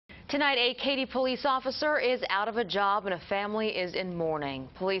Tonight, a Katy police officer is out of a job and a family is in mourning.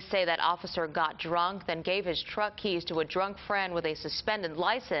 Police say that officer got drunk, then gave his truck keys to a drunk friend with a suspended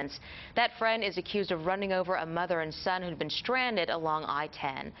license. That friend is accused of running over a mother and son who'd been stranded along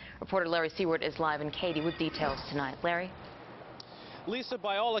I-10. Reporter Larry Seward is live in Katy with details tonight. Larry? Lisa,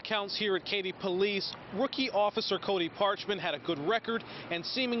 by all accounts here at Katy Police, rookie officer Cody Parchman had a good record and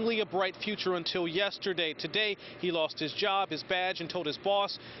seemingly a bright future until yesterday. Today, he lost his job, his badge, and told his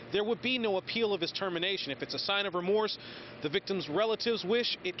boss there would be no appeal of his termination. If it's a sign of remorse, the victim's relatives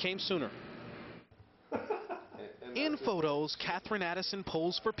wish it came sooner. In photos, Catherine Addison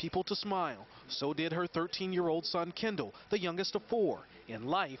posed for people to smile. So did her 13-year-old son, Kendall, the youngest of 4. In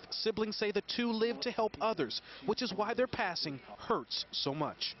life, siblings say the two live to help others, which is why their passing hurts so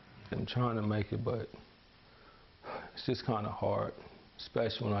much. I'm trying to make it, but it's just kind of hard,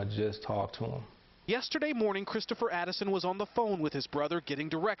 especially when I just talked to him. Yesterday morning, Christopher Addison was on the phone with his brother getting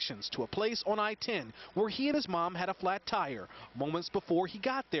directions to a place on I-10 where he and his mom had a flat tire. Moments before he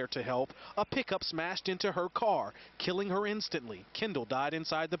got there to help, a pickup smashed into her car, killing her instantly. Kendall died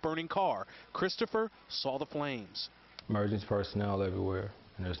inside the burning car. Christopher saw the flames. Emergency personnel everywhere,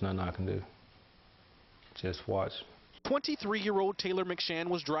 and there's nothing I can do. Just watch. 23-year-old Taylor McShann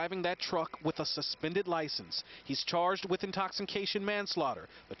was driving that truck with a suspended license. He's charged with intoxication manslaughter.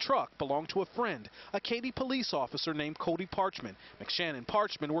 The truck belonged to a friend, a Katy police officer named Cody Parchman. McShann and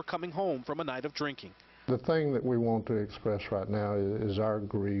Parchman were coming home from a night of drinking. The thing that we want to express right now is our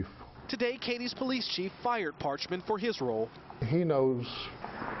grief. Today, Katy's police chief fired Parchman for his role. He knows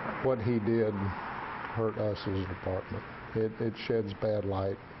what he did hurt us as a department. It sheds bad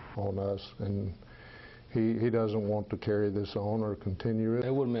light on us, and he doesn't want to carry this on or continue it.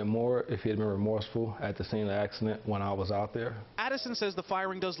 It would have meant more if he had been remorseful at the scene of the accident when I was out there. Addison says the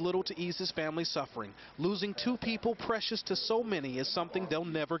firing does little to ease his family's suffering. Losing 2 people precious to so many is something they'll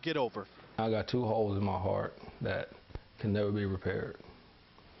never get over. I got 2 holes in my heart that can never be repaired.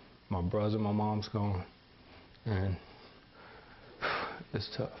 My brother and my mom's gone, and it's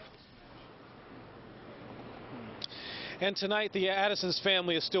tough. And tonight, the Addison's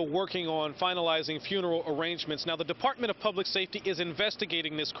family is still working on finalizing funeral arrangements. Now, the Department of Public Safety is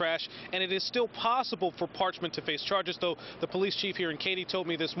investigating this crash, and it is still possible for Parchman to face charges, though the police chief here in Katy told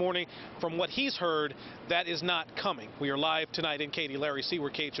me this morning, from what he's heard, that is not coming. We are live tonight in Katy. Larry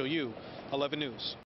Seward, KHOU 11 News.